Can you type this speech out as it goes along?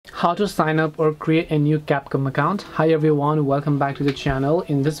How to sign up or create a new Capcom account. Hi everyone, welcome back to the channel.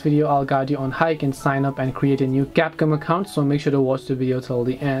 In this video I'll guide you on how you can sign up and create a new Capcom account, so make sure to watch the video till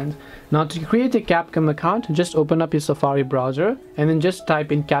the end. Now to create a Capcom account, just open up your Safari browser and then just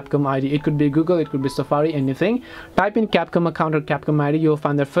type in Capcom ID. It could be Google, it could be Safari, anything. Type in Capcom account or Capcom ID. You'll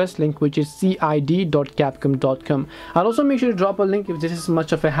find the first link, which is cid.capcom.com. I'll also make sure to drop a link if this is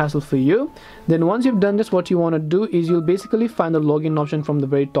much of a hassle for you. Then once you've done this, what you want to do is you'll basically find the login option from the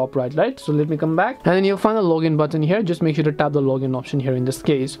very top right. So let me come back, and then you'll find the login button here. Just make sure to tap the login option here in this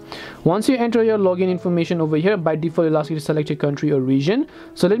case. Once you enter your login information over here, by default it'll ask you to select your country or region.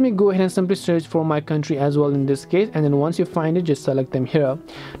 So let me go ahead and simply search for my country as well in this case, and then once you find it, just select them here.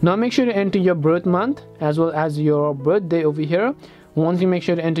 Now make sure to enter your birth month as well as your birthday over here. Once you make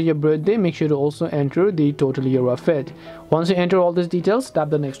sure to enter your birthday, make sure to also enter the total year of it. Once you enter all these details, tap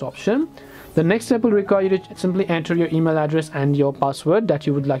the next option. The next step will require you to simply enter your email address and your password that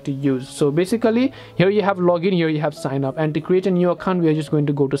you would like to use. So basically, here you have login, here you have sign up, and to create a new account we are just going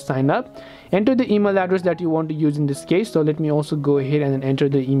to go to sign up. Enter the email address that you want to use in this case. So let me also go ahead and then enter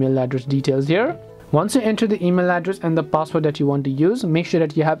the email address details here. Once you enter the email address and the password that you want to use, make sure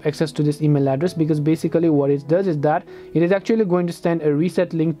that you have access to this email address, because basically what it does is that it is actually going to send a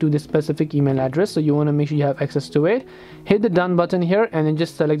reset link to this specific email address. So you want to make sure you have access to it. Hit the done button here and then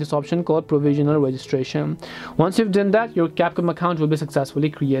just select this option called provisional registration. Once you've done that, your Capcom account will be successfully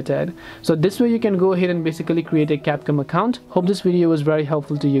created. So this way you can go ahead and basically create a Capcom account. Hope this video was very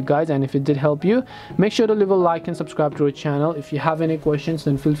helpful to you guys, and if it did help you, make sure to leave a like and subscribe to our channel. If you have any questions,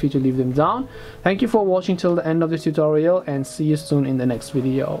 then feel free to leave them down. Thank you for watching till the end of this tutorial, and see you soon in the next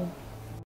video.